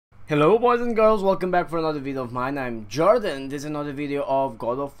Hello boys and girls, welcome back for another video of mine. I'm Jordan. This is another video of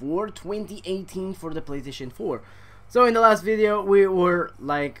God of War 2018 for the PlayStation 4. So in the last video we were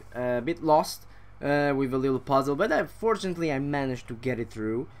like a bit lost with a little puzzle, but fortunately I managed to get it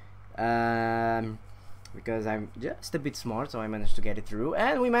through because I'm just a bit smart, so I managed to get it through,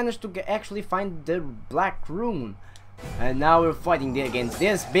 and we managed to actually find the black rune. And now we're fighting against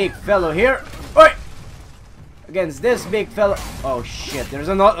this big fellow here. Oi! Against this big fellow. Oh shit, there's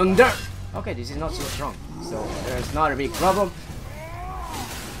a knot under. Okay, this is not so strong, so there's not a big problem.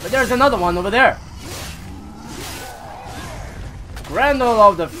 But there's another one over there. GRENDEL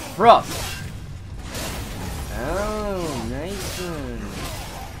of the Frost. Oh, nice one.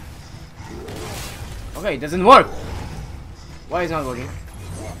 Okay, it doesn't work. Why is it not working?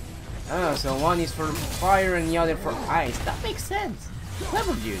 Oh, so one is for fire and the other for ice. That makes sense.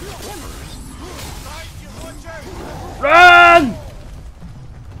 Clever dude. Clever. Run!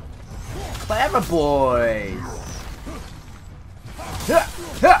 Clever boys.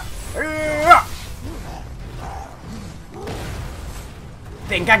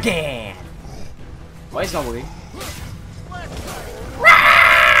 Think again. Why is it not working?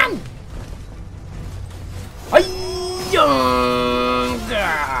 Run!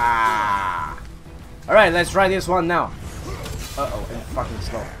 Alright, let's try this one now. Uh-oh, I'm fucking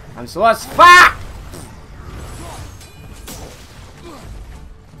slow. I'm slow as fuck!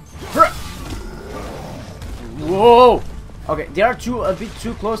 Whoa! Okay, they are a bit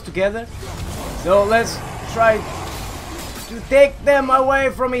too close together, so let's try to take them away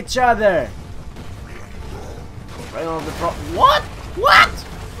from each other. Right on the front. What? What?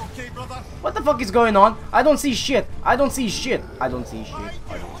 Okay, brother. What the fuck is going on? I don't see shit. I don't see shit. I don't see shit.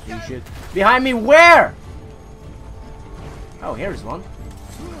 I don't see shit. Behind me, where? Oh, here's one.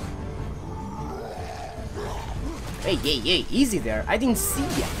 Hey, hey, hey, easy there. I didn't see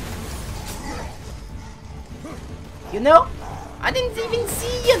ya. You know? I didn't even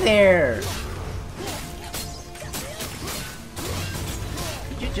see you there.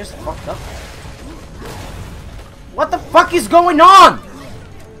 Did you just fucked up? What the fuck is going on?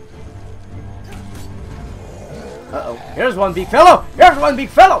 Uh-oh. Here's one big fellow. Here's one big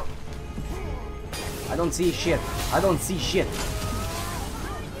fellow. I don't see shit. I don't see shit.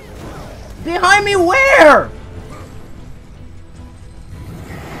 Behind me, where?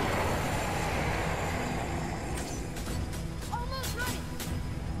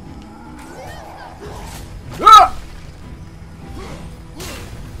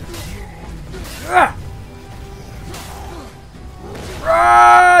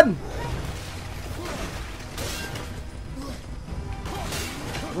 Run!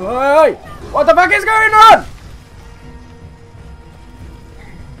 Hey! What the fuck is going on?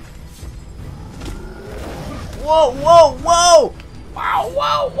 Whoa, whoa, whoa! Wow,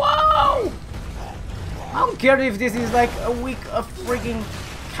 wow, wow! I don't care if this is like a freaking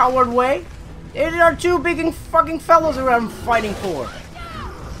coward way. There are two big fucking fellows around fighting for.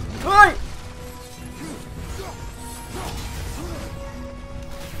 Hey!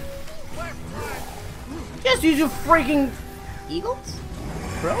 Just use your freaking eagles?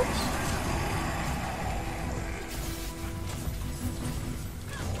 Crows?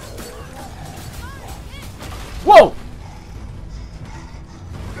 Whoa!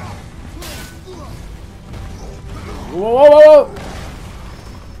 Whoa, whoa, whoa, whoa!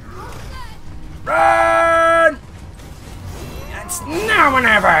 Run! It's now or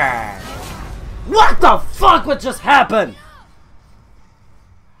never! What the fuck? What just happened?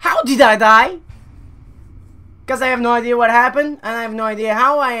 How did I die? Because I have no idea what happened, and I have no idea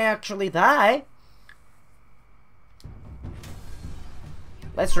how I actually died.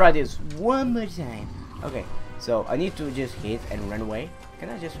 Let's try this one more time. Okay, so I need to just hit and run away. Can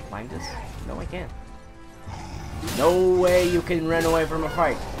I just climb this? No, I can't. No way you can run away from a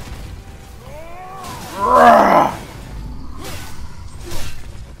fight.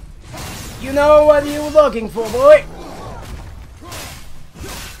 You know what you're looking for, boy.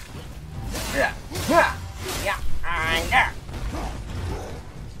 Yeah, yeah, yeah, I'm there.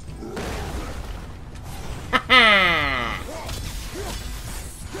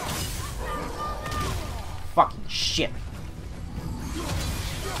 Fucking shit.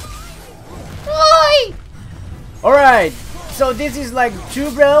 Alright, so this is like two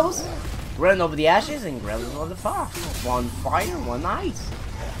bros. GRENDEL over the ashes and GRENDEL over the frost. One fire, one ice.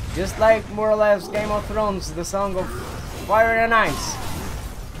 Just like more or less Game of Thrones, the song of fire and ice.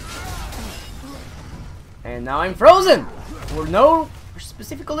 And now I'm frozen for no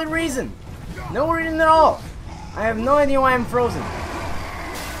specific reason. No reason at all. I have no idea why I'm frozen.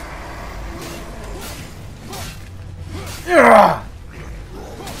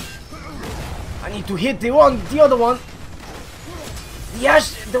 need to hit the other one. The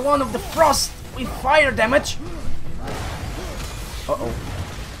ash, the one of the frost with fire damage. Uh-oh.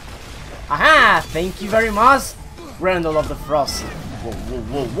 Aha! Thank you very much, Grendel of the Frost. Whoa, whoa,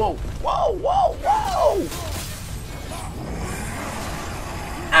 whoa, whoa, whoa, whoa, whoa!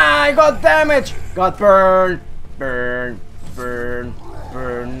 Ah, I got damage! Got burned! Burn, burn,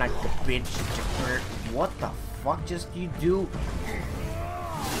 burn like a bitch. Burn. What the fuck just you do?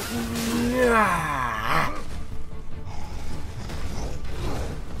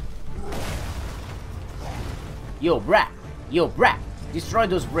 Yo, brat! Yo, brat! Destroy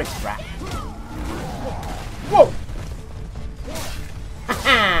those bricks, brat! Whoa!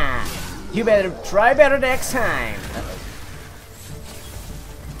 Haha! You better try better next time!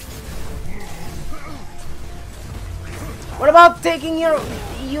 What about taking your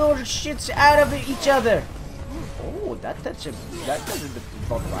shits out of each other? Oh, that does a bit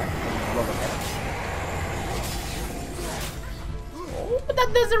of oh, but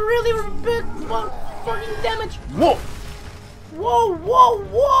that does a really big fucking damage. Whoa! Whoa, whoa,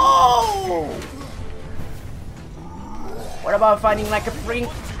 whoa! What about fighting like a freak?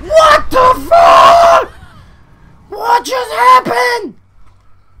 What the fuck? What just happened?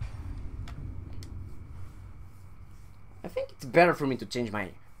 I think it's better for me to change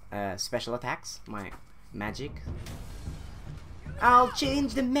my special attacks, my magic. I'll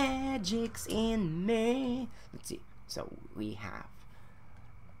change the magics in me. Let's see. So we have.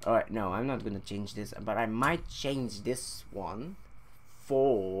 Alright, no, I'm not gonna change this, but I might change this one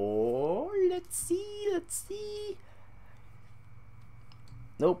for. Let's see.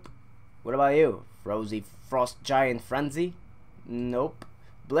 Nope. What about you? Rosy Frost Giant Frenzy? Nope.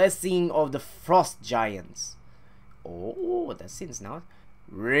 Blessing of the Frost Giants. Oh, that seems now.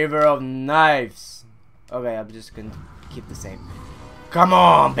 River of Knives. Okay, I'm just gonna keep the same. Come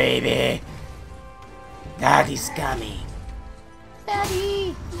on, baby. Daddy's coming.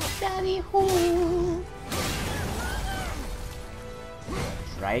 Daddy, Daddy, who?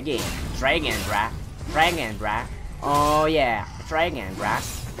 Try again, brah. Try again, brah. Oh yeah, try again, brah.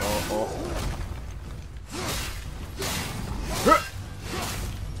 Oh.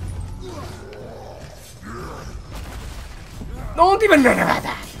 Don't even think about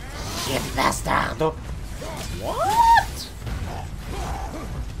that! Shit, bastardo! What?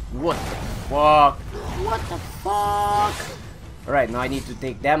 What the fuck? What the fuck? Alright, now I need to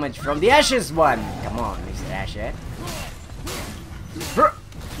take damage from the Ashes one! Come on, Mr. Ashes.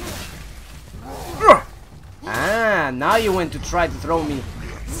 Ah, now you went to try to throw me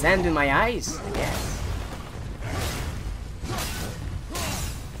sand in my eyes, I guess.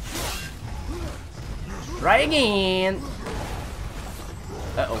 Try again!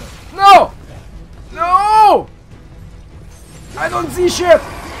 Uh-oh. No! No! I don't see shit!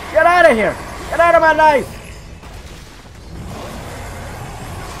 Get out of here! Get out of my life!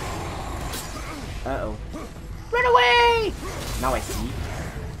 Uh-oh. Run away! Now I see.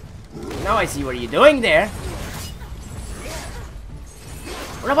 Now I see what you're doing there.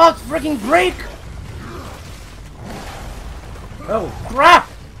 What about freaking break? Oh, crap!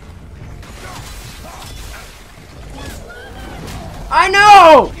 I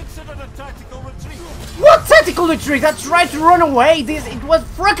know! What tactical retreat? I tried to run away. It was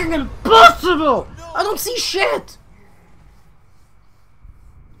freaking impossible. I don't see shit.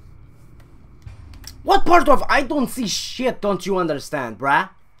 What part of I don't see shit don't you understand, bruh?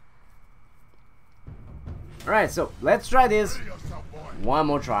 Alright, so let's try this one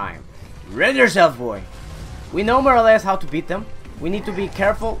more time. Ready yourself, boy. We know more or less how to beat them. We need to be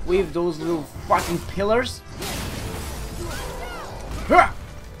careful with those little fucking pillars.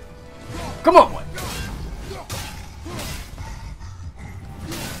 Come on, boy.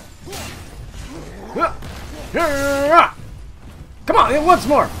 Come on, once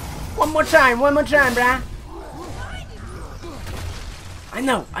more. One more time, bruh. I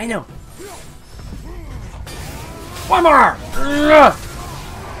know. One more.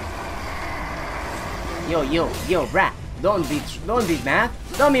 Yo, bruh. Don't be mad.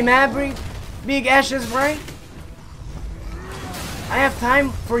 Don't be mad, big Ashes, right? I have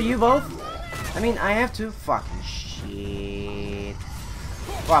time for you both. I mean, I have to. Fucking shit.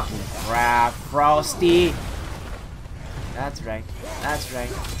 Fucking crap, Frosty. That's right.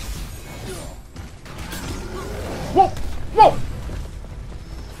 Whoa!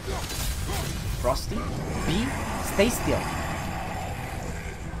 Frosty, B, stay still.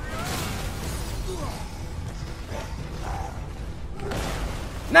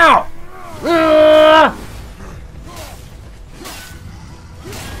 Now!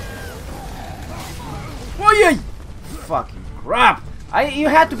 Oh yeah! Fucking crap! You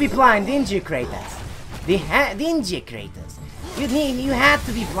had to be blind, didn't you, Kratos? Didn't you, Kratos? You had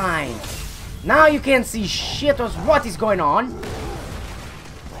to be blind. Now you can't see shit of what is going on.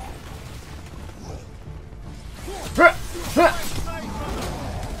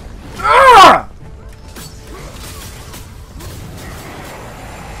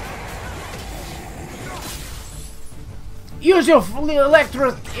 Use your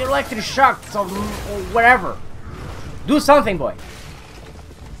electric shocks or whatever. Do something, boy.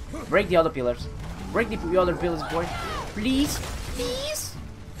 Break the other pillars. Break the other pillars, boy. Please, please.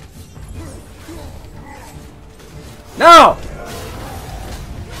 No!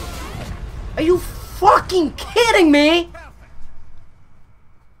 Are you fucking kidding me?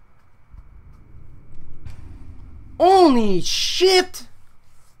 Holy shit!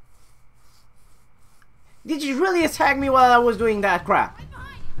 Did you really attack me while I was doing that crap?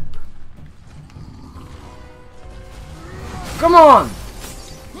 Come on!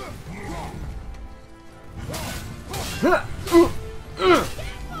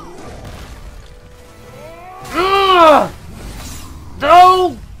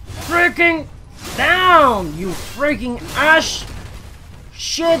 Go freaking down, you freaking ash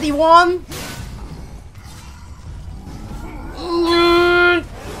shitty one!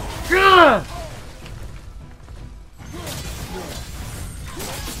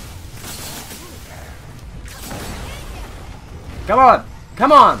 Come on!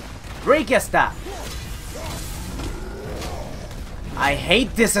 Come on! Break your stuff! I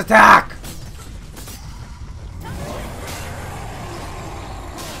hate this attack!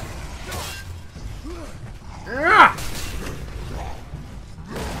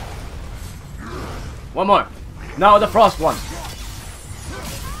 One more! Now the frost one!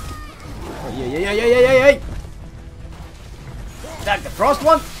 Oh, yeah! Attack the frost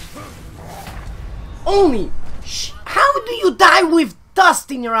one! Only! How do you die with dust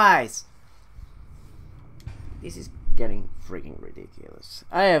in your eyes? This is getting freaking ridiculous.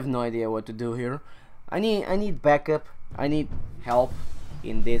 I have no idea what to do here. I need backup. I need help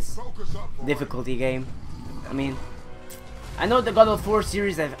in this difficulty game. I mean, I know the God of War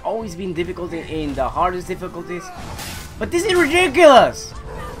series have always been difficult in the hardest difficulties, but this is ridiculous.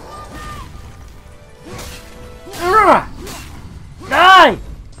 Die!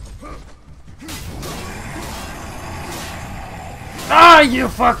 Die, you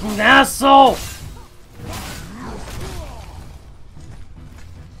fucking asshole!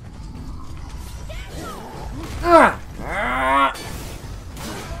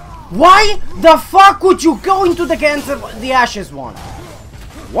 Why the fuck would you go into the against the Ashes one?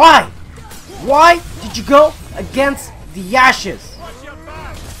 Why? Why did you go against the Ashes?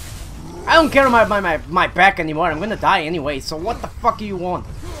 I don't care about my back anymore. I'm gonna die anyway, so what the fuck do you want?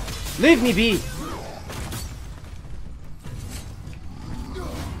 Leave me be.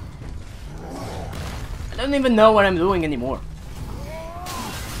 I don't even know what I'm doing anymore.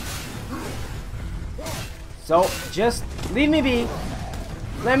 So, just leave me be.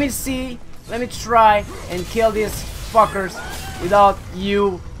 Let me see, let me try and kill these fuckers without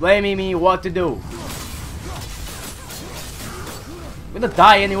you blaming me what to do. I'm gonna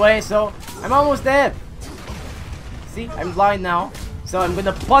die anyway, so I'm almost dead. See, I'm blind now. So I'm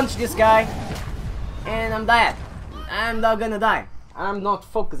gonna punch this guy and I'm dead. I'm not gonna die. I'm not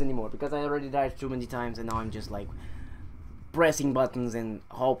focused anymore because I already died too many times and now I'm just like pressing buttons and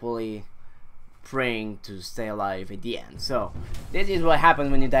hopefully praying to stay alive at the end. So this is what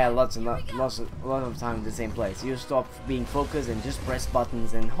happens when you die a lot of time in the same place. You stop being focused and just press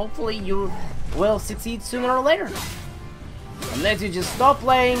buttons and hopefully you will succeed sooner or later. Unless you just stop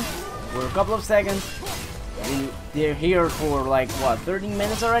playing for a couple of seconds. They're here for like what, 13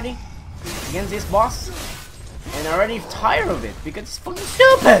 minutes already against this boss, and I'm already tired of it because it's fucking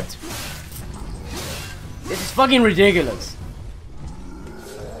stupid. This is fucking ridiculous.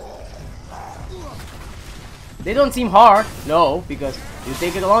 They don't seem hard, no, because you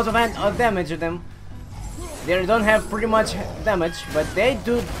take a lot of damage to them. They don't have pretty much damage, but they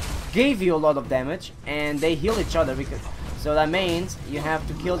do give you a lot of damage, and they heal each other because. So that means you have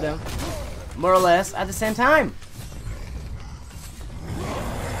to kill them more or less at the same time.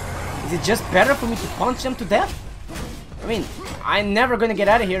 Is it just better for me to punch them to death? I mean, I'm never gonna get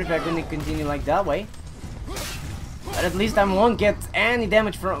out of here if I'm gonna continue like that way. But at least I won't get any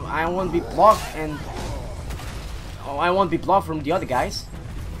damage from. I won't be blocked and. Oh, I won't be blocked from the other guys.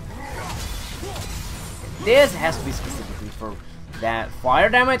 This has to be specifically for that fire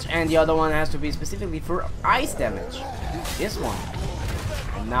damage, and the other one has to be specifically for ice damage. This one.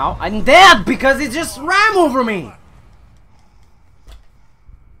 And now I'm dead because it just ran over me.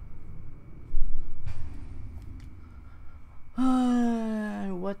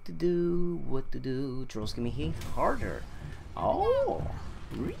 what to do, what to do. Trolls can be hit harder. Oh,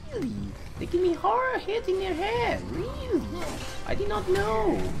 really? They can be hard hitting their head. Really? I did not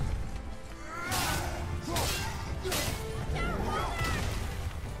know.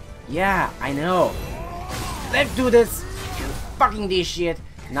 Yeah, I know. Let's do this. Fucking this shit.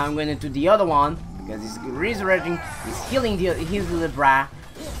 Now I'm gonna do the other one because he's resurrecting. He's healing his little bra,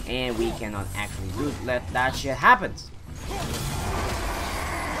 and we cannot actually let that shit happen.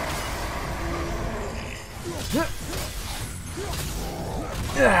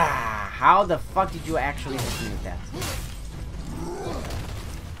 How the fuck did you actually hit me with that?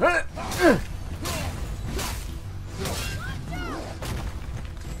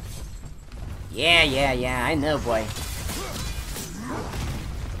 Yeah, I know, boy.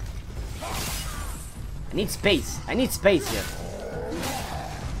 I need space here.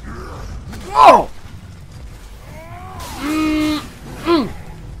 Oh!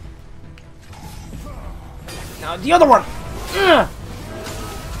 Now the other one!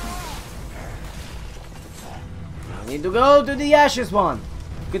 I need to go to the ashes one.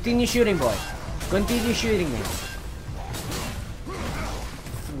 Continue shooting, boy. Continue shooting me.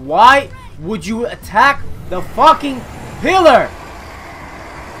 Why would you attack the fucking pillar?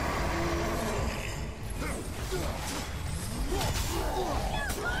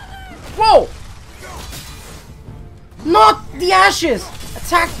 Whoa! Not the ashes!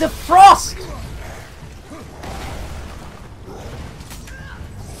 Attack the frost!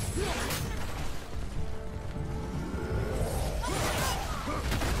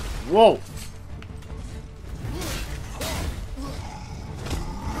 Whoa!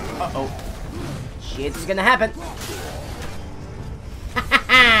 Uh-oh. Shit is gonna happen.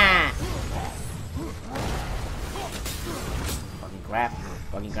 Fucking crap.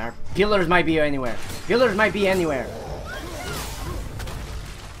 Fucking crap. Pillars might be anywhere. Pillars might be anywhere.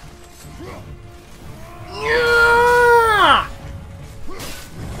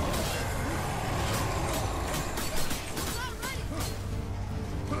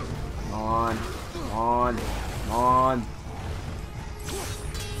 Come on.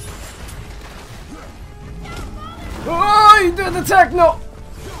 Oh, he did attack! No!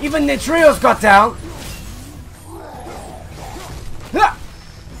 Even the trios got down!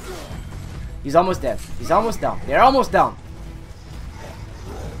 He's almost dead. He's almost down. They're almost down.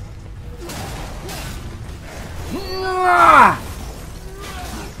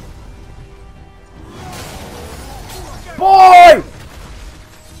 Boy!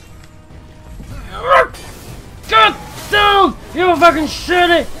 Get down! You fucking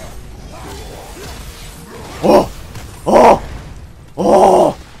shitty! Oh!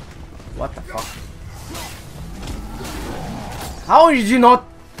 What the fuck? How did you not?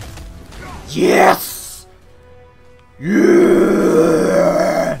 Yes!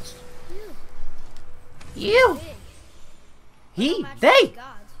 Yes! You! He! They!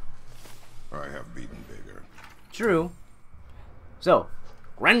 I have beaten bigger. True. So,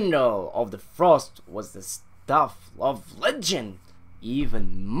 Grendel of the Frost was the stuff of legend.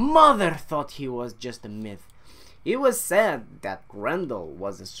 Even Mother thought he was just a myth. It was said that Grendel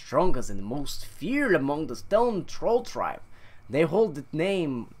was the strongest and most feared among the Stone Troll tribe. They hold the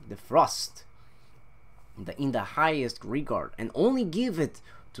name the Frost in the highest regard and only give it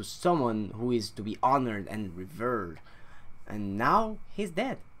to someone who is to be honored and revered. And now he's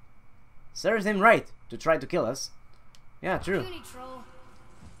dead. Serves him right to try to kill us. Yeah, true.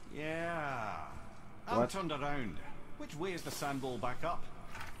 Yeah. I'm turned around. Which way is the sandball back up?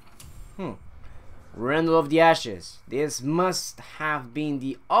 Grendel of the Ashes. This must have been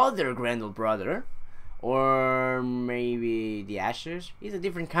the other Grendel brother. Or maybe the Ashes. It's a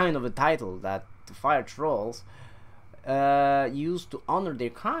different kind of a title that the fire trolls used to honor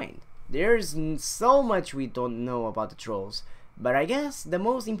their kind. There's so much we don't know about the trolls. But I guess the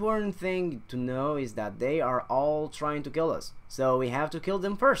most important thing to know is that they are all trying to kill us. So we have to kill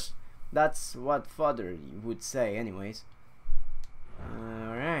them first. That's what Father would say anyways.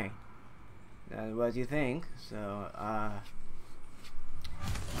 Alright. That's what you think. So,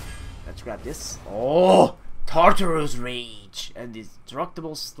 let's grab this. Oh! Tartarus Rage! A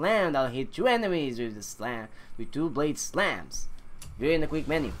destructible slam that'll hit two enemies with two blade slams. View in the quick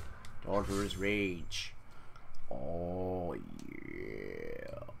menu. Tartarus Rage. Oh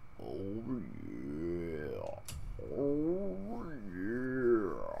yeah. Oh yeah. Oh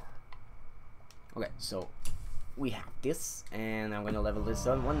yeah. Okay, so we have this, and I'm gonna level this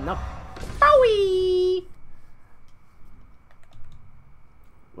one up. Bowie!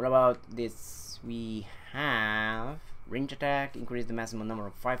 What about this? We have range attack, increase the maximum number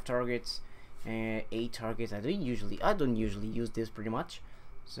of 5 targets, 8 targets. I don't usually use this pretty much.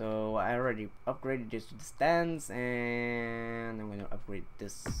 So I already upgraded this to the stance, and I'm gonna upgrade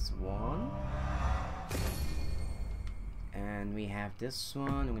this one. And we have this one.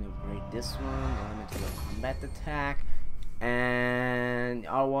 I'm gonna upgrade this one. Elemental combat attack, and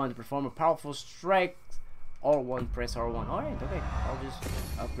R1 to perform a powerful strike. R1, press R1. Alright, okay. I'll just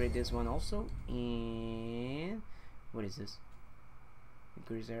upgrade this one also. And what is this?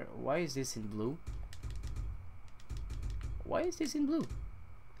 Why is this in blue? Why is this in blue?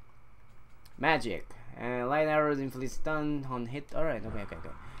 Magic. Light arrows inflict stun on hit. Alright, okay.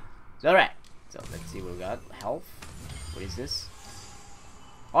 So, alright. So let's see what we got. Health. What is this?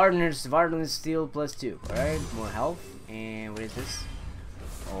 Hardeners, Violence Steel +2. Alright, more health. And what is this?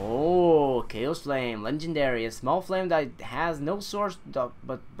 Oh, Chaos Flame, legendary, a small flame that has no source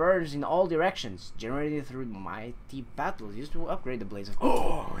but burns in all directions, generated through mighty battles, used to upgrade the blaze of.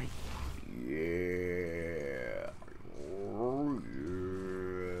 Oh, yeah. Oh,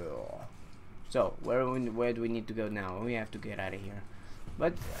 yeah. So, where do we need to go now? We have to get out of here.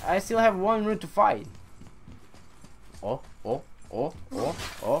 But I still have one route to fight. Oh,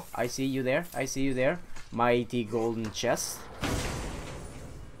 I see you there. Mighty golden chest.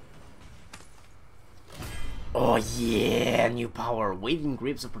 Oh yeah, new power, waving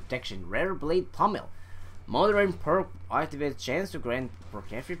grips of protection, rare blade pummel. Moderate perk activates chance to grant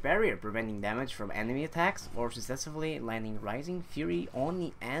protective barrier, preventing damage from enemy attacks or successfully landing rising fury on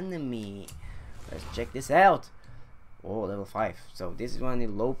the enemy. Let's check this out. Oh, level 5. So this is one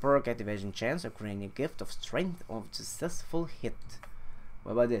in low perk activation chance of granting a gift of strength of successful hit.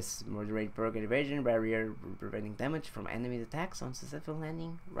 What about this? Moderate perk activation barrier, preventing damage from enemy attacks on successful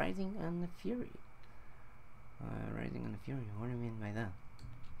landing rising on the fury. Rising on the fury. What do you mean by that?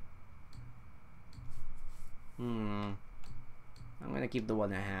 I'm gonna keep the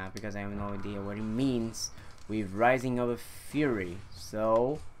one I have because I have no idea what it means with rising of a fury.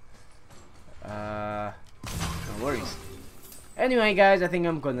 So, no worries. Anyway, guys, I think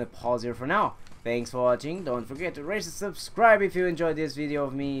I'm gonna pause here for now. Thanks for watching. Don't forget to rate and subscribe if you enjoyed this video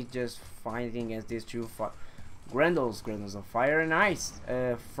of me just fighting against these two Grendels of fire and ice,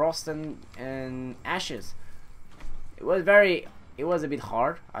 frost and ashes. It was a bit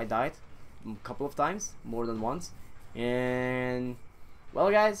hard. I died a couple of times, more than once. And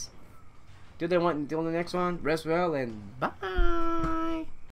well, guys, till the next one, rest well and bye.